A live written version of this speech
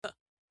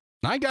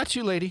I got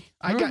you, lady.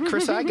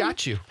 Chris, I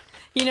got you.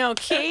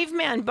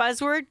 Caveman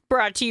buzzword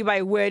brought to you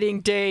by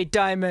Wedding Day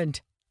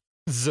Diamond.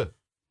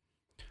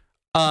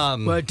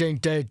 Wedding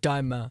Day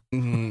Diamond.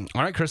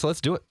 All right, Chris,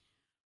 let's do it.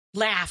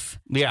 Laugh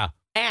Yeah.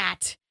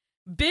 at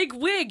big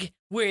wig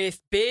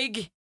with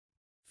big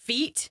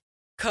feet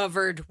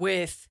covered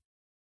with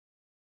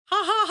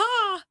ha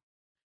ha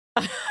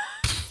ha.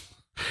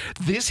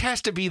 This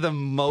has to be the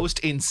most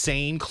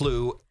insane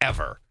clue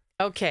ever.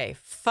 Okay,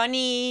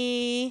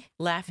 funny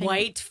laughing.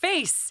 White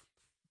face.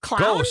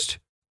 Clown? Ghost.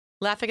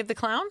 Laughing at the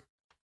clown?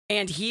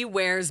 And he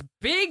wears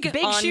big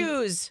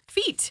shoes.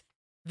 feet.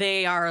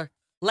 They are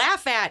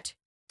laugh at.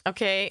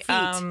 Okay, Feet.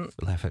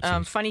 Laugh at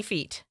shoes. funny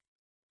feet.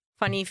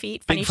 Funny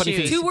feet, Big funny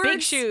shoes. feet. 2 words.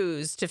 Big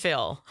shoes to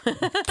fill.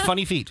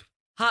 Funny feet.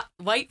 Hot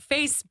white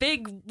face,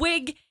 big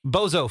wig,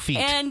 Bozo feet.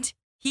 and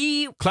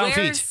he Clown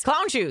wears feet.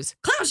 Clown shoes.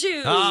 clown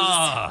shoes.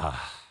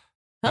 Ah.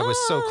 I was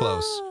so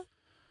close. Ah.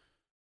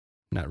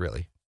 Not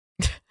really.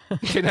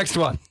 Okay, next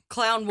one.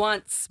 Clown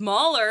wants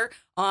smaller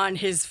on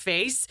his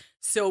face,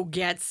 so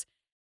gets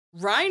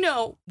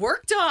rhino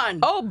worked on.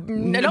 Oh,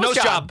 nose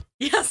job.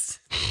 Yes.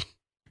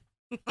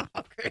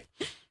 Okay.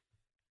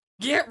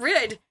 Get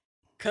rid,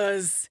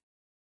 because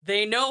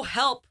they no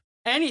help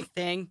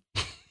anything.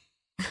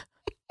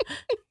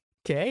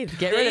 Okay,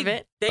 get rid of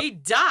it. They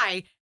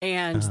die,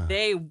 and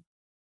they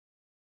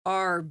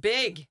are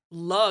big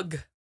lug.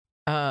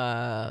 They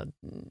die.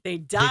 They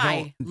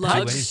don't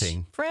lug. do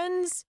anything.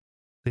 Friends.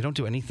 They don't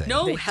do anything.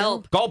 No They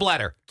help.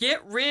 Gallbladder.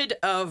 Get rid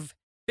of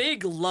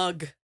big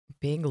lug.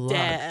 Big love.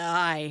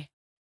 Die.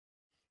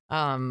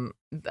 Ugh.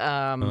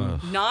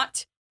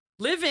 Not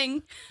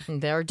living.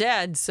 They're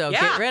dead, so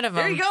Yeah, get rid of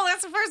them. there you go.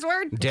 That's the first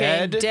word.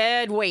 Dead. Okay,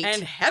 dead weight.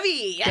 And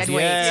heavy. Yes, Dead you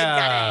weight.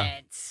 got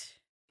it.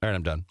 All right,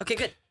 I'm done. Okay,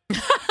 good.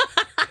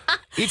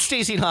 It's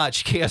Stacey and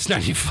Hutch,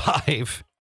 KS95.